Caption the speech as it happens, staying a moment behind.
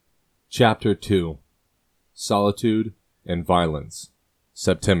Ch.2 Solitude and Violence,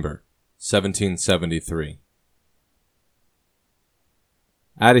 September 1773.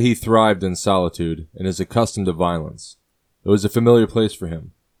 Adahy thrived in solitude and is accustomed to violence. It was a familiar place for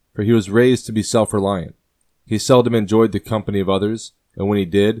him, for he was raised to be self-reliant. He seldom enjoyed the company of others, and when he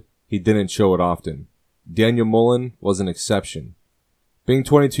did, he didn't show it often. Daniel Mullen was an exception. Being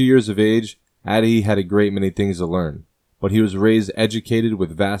 22 years of age, Adahy had a great many things to learn, but he was raised educated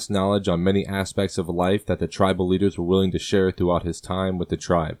with vast knowledge on many aspects of life that the tribal leaders were willing to share throughout his time with the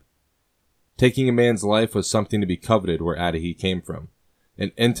tribe. Taking a man's life was something to be coveted where Adahy came from,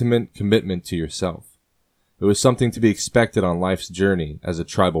 an intimate commitment to yourself. It was something to be expected on life's journey as a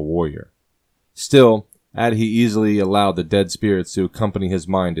tribal warrior. Still, Adahy easily allowed the dead spirits to accompany his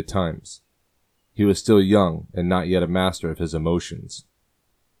mind at times. He was still young and not yet a master of his emotions.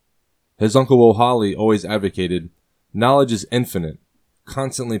 His uncle Wohali always advocated, "Knowledge is infinite,"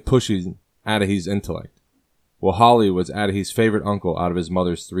 constantly pushing Adahy's intellect. Wohali was Adahy's favorite uncle out of his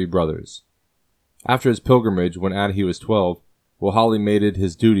mother's 3 brothers. After his pilgrimage, when Adahy was 12, Wohali made it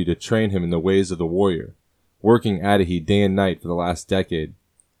his duty to train him in the ways of the warrior, working Adahy day and night for the last decade.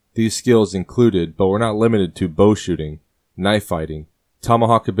 These skills included, but were not limited to, bow shooting, knife fighting,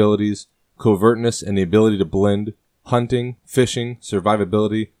 tomahawk abilities, covertness and the ability to blend, hunting, fishing,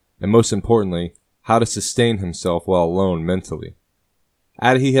 survivability, and most importantly, how to sustain himself while alone mentally.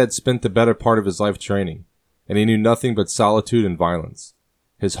 Adahy had spent the better part of his life training, and he knew nothing but solitude and violence.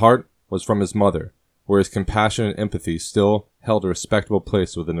 His heart was from his mother, where his compassion and empathy still held a respectable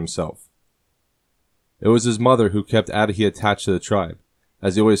place within himself. It was his mother who kept Adahy attached to the tribe,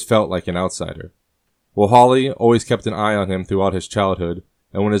 as he always felt like an outsider. Wohali always kept an eye on him throughout his childhood,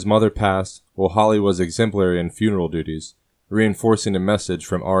 and when his mother passed, Wohali was exemplary in funeral duties, reinforcing a message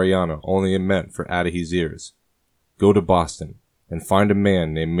from Ariana only meant for Adahy's ears. "Go to Boston and find a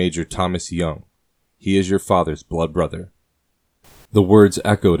man named Major Thomas Young. He is your father's blood brother." The words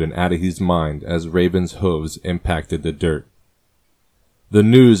echoed in Adahy's mind as Raven's hooves impacted the dirt. The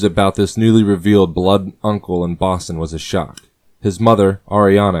news about this newly revealed blood uncle in Boston was a shock. His mother,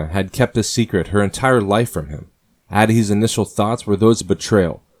 Ariana, had kept a secret her entire life from him. Adahy's initial thoughts were those of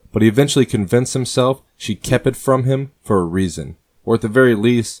betrayal, but he eventually convinced himself she kept it from him for a reason, or at the very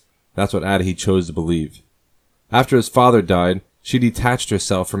least, that's what Adahy chose to believe. After his father died, she detached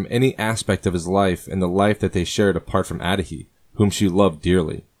herself from any aspect of his life and the life that they shared apart from Adahy, whom she loved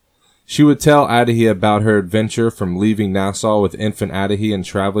dearly. She would tell Adahy about her adventure from leaving Nassau with infant Adahy and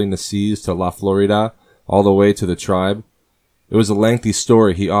traveling the seas to La Florida, all the way to the tribe. It was a lengthy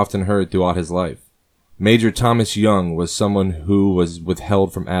story he often heard throughout his life. Major Thomas Young was someone who was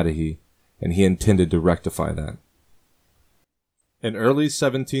withheld from Adahy, and he intended to rectify that. In early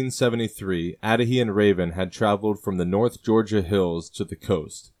 1773, Adahy and Raven had traveled from the North Georgia hills to the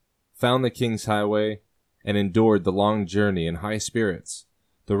coast, found the King's Highway, and endured the long journey in high spirits.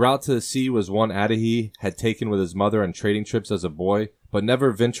 The route to the sea was one Adahy had taken with his mother on trading trips as a boy, but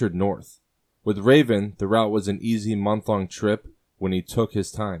never ventured north. With Raven, the route was an easy month-long trip when he took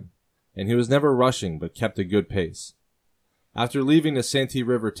his time, and he was never rushing but kept a good pace. After leaving the Santee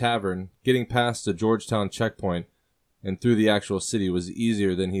River Tavern, getting past the Georgetown checkpoint and through the actual city was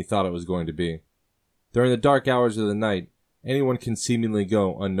easier than he thought it was going to be. During the dark hours of the night, anyone can seemingly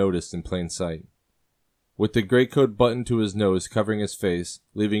go unnoticed in plain sight. With the greatcoat buttoned to his nose covering his face,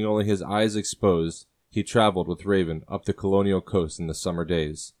 leaving only his eyes exposed, he traveled with Raven up the colonial coast in the summer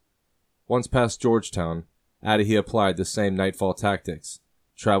days. Once past Georgetown, Adahy applied the same nightfall tactics.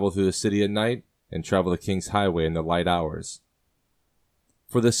 Travel through the city at night, and travel the King's Highway in the light hours.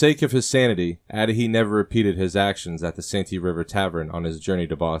 For the sake of his sanity, Adahy never repeated his actions at the Santee River Tavern on his journey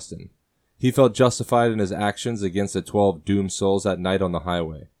to Boston. He felt justified in his actions against the 12 doomed souls at night on the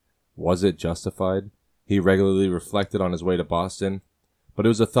highway. Was it justified? He regularly reflected on his way to Boston, but it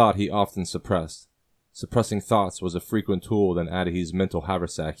was a thought he often suppressed. Suppressing thoughts was a frequent tool in Adahy's mental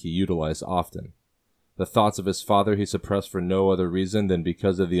haversack he utilized often. The thoughts of his father he suppressed for no other reason than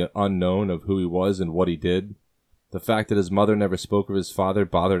because of the unknown of who he was and what he did. The fact that his mother never spoke of his father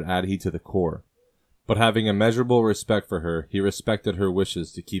bothered Adahy to the core. But having immeasurable respect for her, he respected her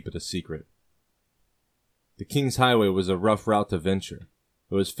wishes to keep it a secret. The King's Highway was a rough route to venture.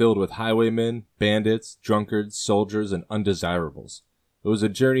 It was filled with highwaymen, bandits, drunkards, soldiers, and undesirables. It was a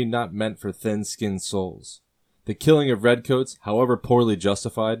journey not meant for thin-skinned souls. The killing of redcoats, however poorly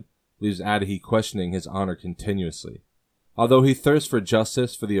justified, leaves Adahy questioning his honor continuously. Although he thirsts for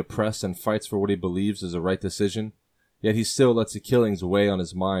justice for the oppressed and fights for what he believes is the right decision, yet he still lets the killings weigh on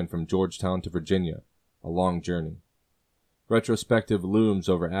his mind from Georgetown to Virginia, a long journey. Retrospective looms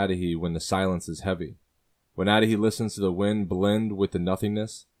over Adahy when the silence is heavy. When Adahy listens to the wind blend with the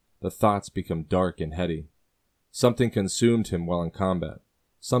nothingness, the thoughts become dark and heady. Something consumed him while in combat.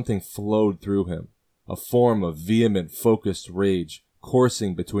 Something flowed through him, a form of vehement, focused rage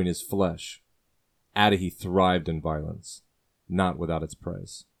coursing between his flesh. Adahy thrived in violence, not without its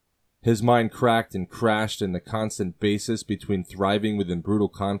price. His mind cracked and crashed in the constant basis between thriving within brutal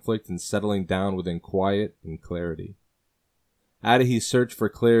conflict and settling down within quiet and clarity. Adahy searched for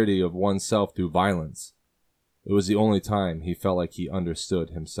clarity of oneself through violence. It was the only time he felt like he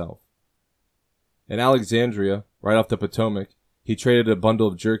understood himself. In Alexandria, right off the Potomac, he traded a bundle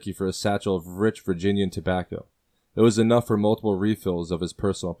of jerky for a satchel of rich Virginian tobacco. It was enough for multiple refills of his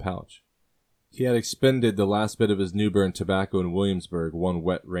personal pouch. He had expended the last bit of his Newbern tobacco in Williamsburg one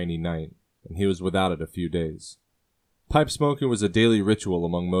wet, rainy night, and he was without it a few days. Pipe smoking was a daily ritual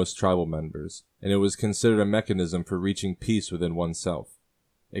among most tribal members, and it was considered a mechanism for reaching peace within oneself.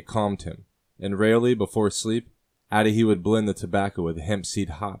 It calmed him, and rarely, before sleep, Adahy would blend the tobacco with hemp seed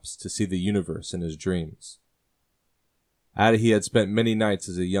hops to see the universe in his dreams. Adahy had spent many nights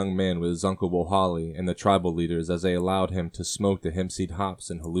as a young man with his uncle Wohali and the tribal leaders as they allowed him to smoke the hemp seed hops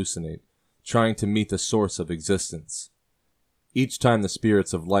and hallucinate, trying to meet the source of existence. Each time the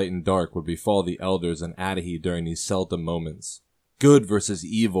spirits of light and dark would befall the elders and Adahy during these seldom moments. Good versus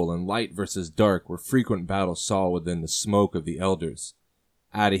evil and light versus dark were frequent battles saw within the smoke of the elders.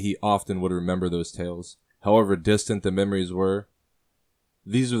 Adahy often would remember those tales, however distant the memories were.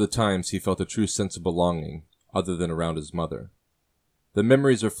 These were the times he felt a true sense of belonging, other than around his mother. The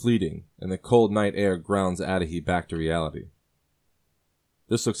memories are fleeting, and the cold night air grounds Adahy back to reality.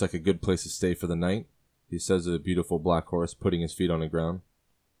 "This looks like a good place to stay for the night," he says to the beautiful black horse, putting his feet on the ground.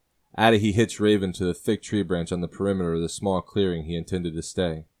 Adahy hitched Raven to the thick tree branch on the perimeter of the small clearing he intended to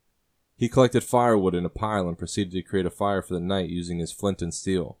stay. He collected firewood in a pile and proceeded to create a fire for the night using his flint and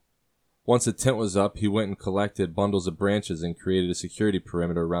steel. Once the tent was up, he went and collected bundles of branches and created a security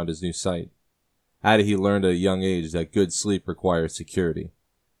perimeter around his new site. Adahy learned at a young age that good sleep requires security.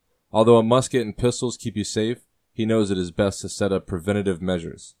 Although a musket and pistols keep you safe, he knows it is best to set up preventative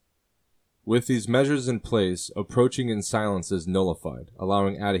measures. With these measures in place, approaching in silence is nullified,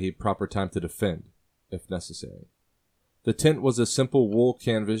 allowing Adahy proper time to defend, if necessary. The tent was a simple wool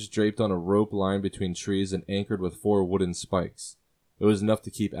canvas draped on a rope line between trees and anchored with 4 wooden spikes. It was enough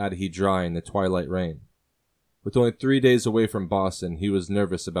to keep Adahy dry in the twilight rain. With only 3 days away from Boston, he was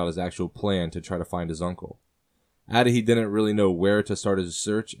nervous about his actual plan to try to find his uncle. Adahy didn't really know where to start his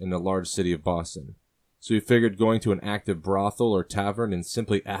search in the large city of Boston, so he figured going to an active brothel or tavern and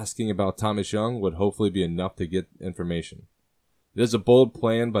simply asking about Thomas Young would hopefully be enough to get information. It is a bold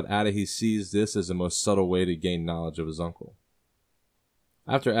plan, but Adahy sees this as the most subtle way to gain knowledge of his uncle.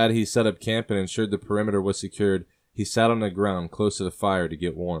 After Adahy set up camp and ensured the perimeter was secured, he sat on the ground close to the fire to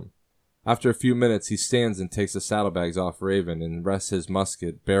get warm. After a few minutes, he stands and takes the saddlebags off Raven and rests his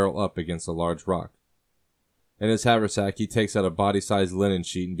musket barrel up against a large rock. In his haversack, he takes out a body-sized linen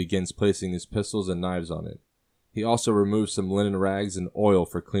sheet and begins placing his pistols and knives on it. He also removes some linen rags and oil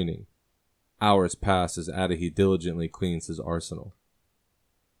for cleaning. Hours pass as Adahy diligently cleans his arsenal.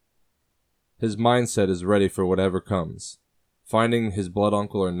 His mindset is ready for whatever comes. Finding his blood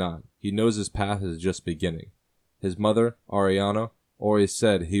uncle or not, he knows his path is just beginning. His mother, Ariana, always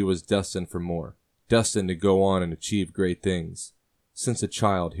said he was destined for more, destined to go on and achieve great things. Since a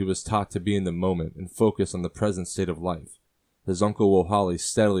child, he was taught to be in the moment and focus on the present state of life. His uncle Wohali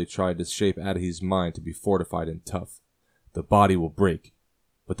steadily tried to shape Adahy's mind to be fortified and tough. "The body will break,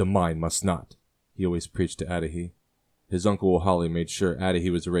 but the mind must not," he always preached to Adahy. His uncle Wohali made sure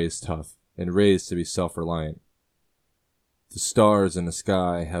Adahy was raised tough and raised to be self-reliant. The stars in the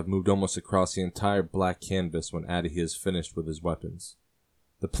sky have moved almost across the entire black canvas when Adahy is finished with his weapons.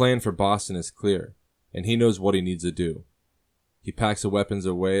 The plan for Boston is clear, and he knows what he needs to do. He packs the weapons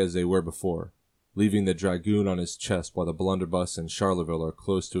away as they were before, leaving the dragoon on his chest while the blunderbuss and Charleville are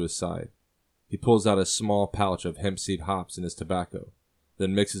close to his side. He pulls out a small pouch of hemp seed hops in his tobacco,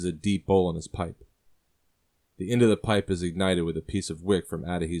 then mixes a deep bowl in his pipe. The end of the pipe is ignited with a piece of wick from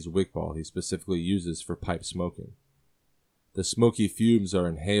Adahy's wick ball he specifically uses for pipe smoking. The smoky fumes are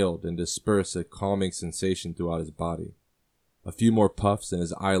inhaled and disperse a calming sensation throughout his body. A few more puffs and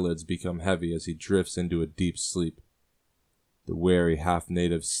his eyelids become heavy as he drifts into a deep sleep. The wary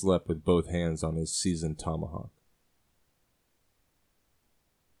half-native slept with both hands on his seasoned tomahawk.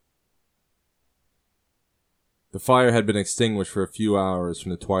 The fire had been extinguished for a few hours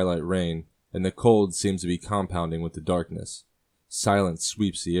from the twilight rain, and the cold seems to be compounding with the darkness. Silence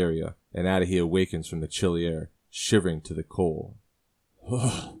sweeps the area, and Adahy awakens from the chilly air, shivering to the cold.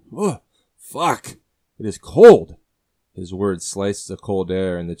 Fuck! It is cold! His words slice the cold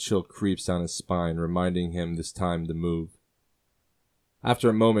air, and the chill creeps down his spine, reminding him this time to move. After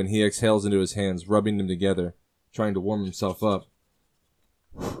a moment, he exhales into his hands, rubbing them together, trying to warm himself up.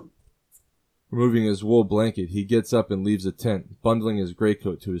 Removing his wool blanket, he gets up and leaves the tent, bundling his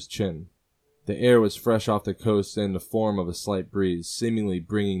greatcoat to his chin. The air was fresh off the coast in the form of a slight breeze, seemingly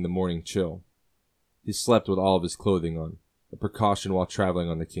bringing the morning chill. He slept with all of his clothing on, a precaution while traveling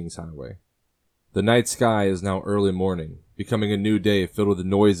on the King's Highway. The night sky is now early morning, becoming a new day filled with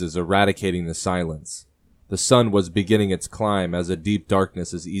noises eradicating the silence. The sun was beginning its climb as a deep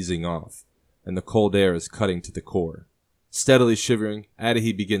darkness is easing off, and the cold air is cutting to the core. Steadily shivering,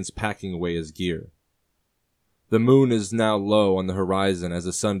 Adahy begins packing away his gear. The moon is now low on the horizon as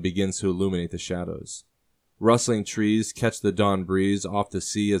the sun begins to illuminate the shadows. Rustling trees catch the dawn breeze off the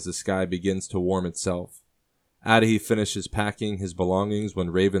sea as the sky begins to warm itself. Adahy finishes packing his belongings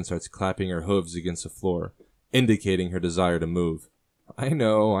when Raven starts clapping her hooves against the floor, indicating her desire to move. I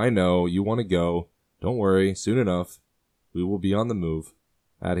know, you want to go. Don't worry, soon enough. We will be on the move,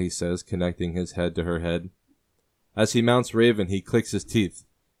 Adahy says, connecting his head to her head. As he mounts Raven, he clicks his teeth,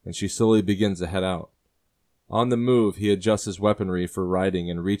 and she slowly begins to head out. On the move, he adjusts his weaponry for riding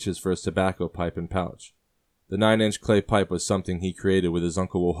and reaches for his tobacco pipe and pouch. The 9-inch clay pipe was something he created with his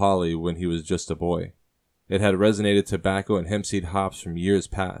Uncle Wohali when he was just a boy. It had resonated tobacco and hempseed hops from years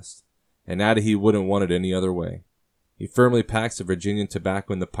past, and Adahy wouldn't want it any other way. He firmly packs the Virginian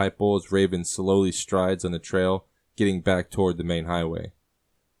tobacco in the pipe bowl as Raven slowly strides on the trail, getting back toward the main highway.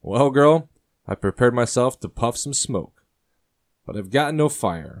 Well, girl, I prepared myself to puff some smoke. But I've got no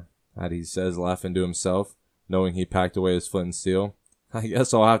fire, Adahy says, laughing to himself, knowing he packed away his flint and steel. I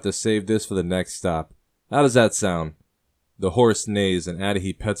guess I'll have to save this for the next stop. How does that sound? The horse neighs, and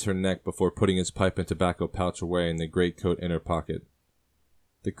Adahy pets her neck before putting his pipe and tobacco pouch away in the greatcoat inner pocket.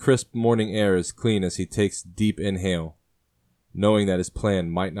 The crisp morning air is clean as he takes a deep inhale, knowing that his plan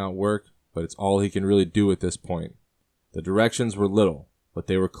might not work, but it's all he can really do at this point. The directions were little, but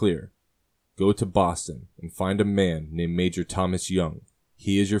they were clear. Go to Boston and find a man named Major Thomas Young.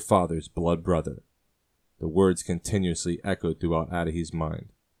 He is your father's blood brother. The words continuously echoed throughout Adahy's mind.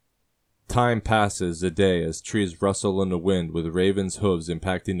 Time passes a day as trees rustle in the wind with Raven's hooves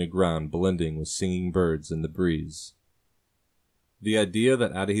impacting the ground, blending with singing birds in the breeze. The idea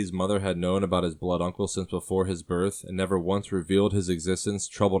that Adahy's mother had known about his blood uncle since before his birth and never once revealed his existence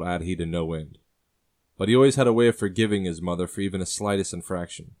troubled Adahy to no end. But he always had a way of forgiving his mother for even the slightest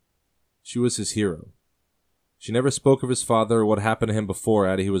infraction. She was his hero. She never spoke of his father or what happened to him before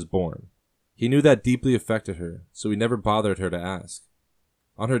Adahy was born. He knew that deeply affected her, so he never bothered her to ask.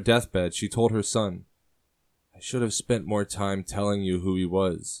 On her deathbed, she told her son, I should have spent more time telling you who he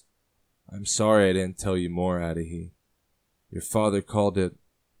was. I'm sorry I didn't tell you more, Adahy. Your father called it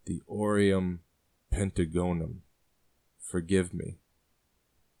the Aureum Pentagonum. Forgive me.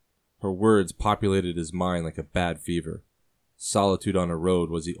 Her words populated his mind like a bad fever. Solitude on a road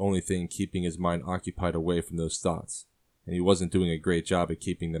was the only thing keeping his mind occupied away from those thoughts, and he wasn't doing a great job at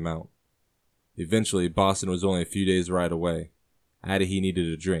keeping them out. Eventually, Boston was only a few days' ride away. Adahy needed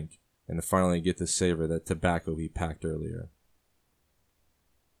a drink, and to finally get to savor that tobacco he packed earlier.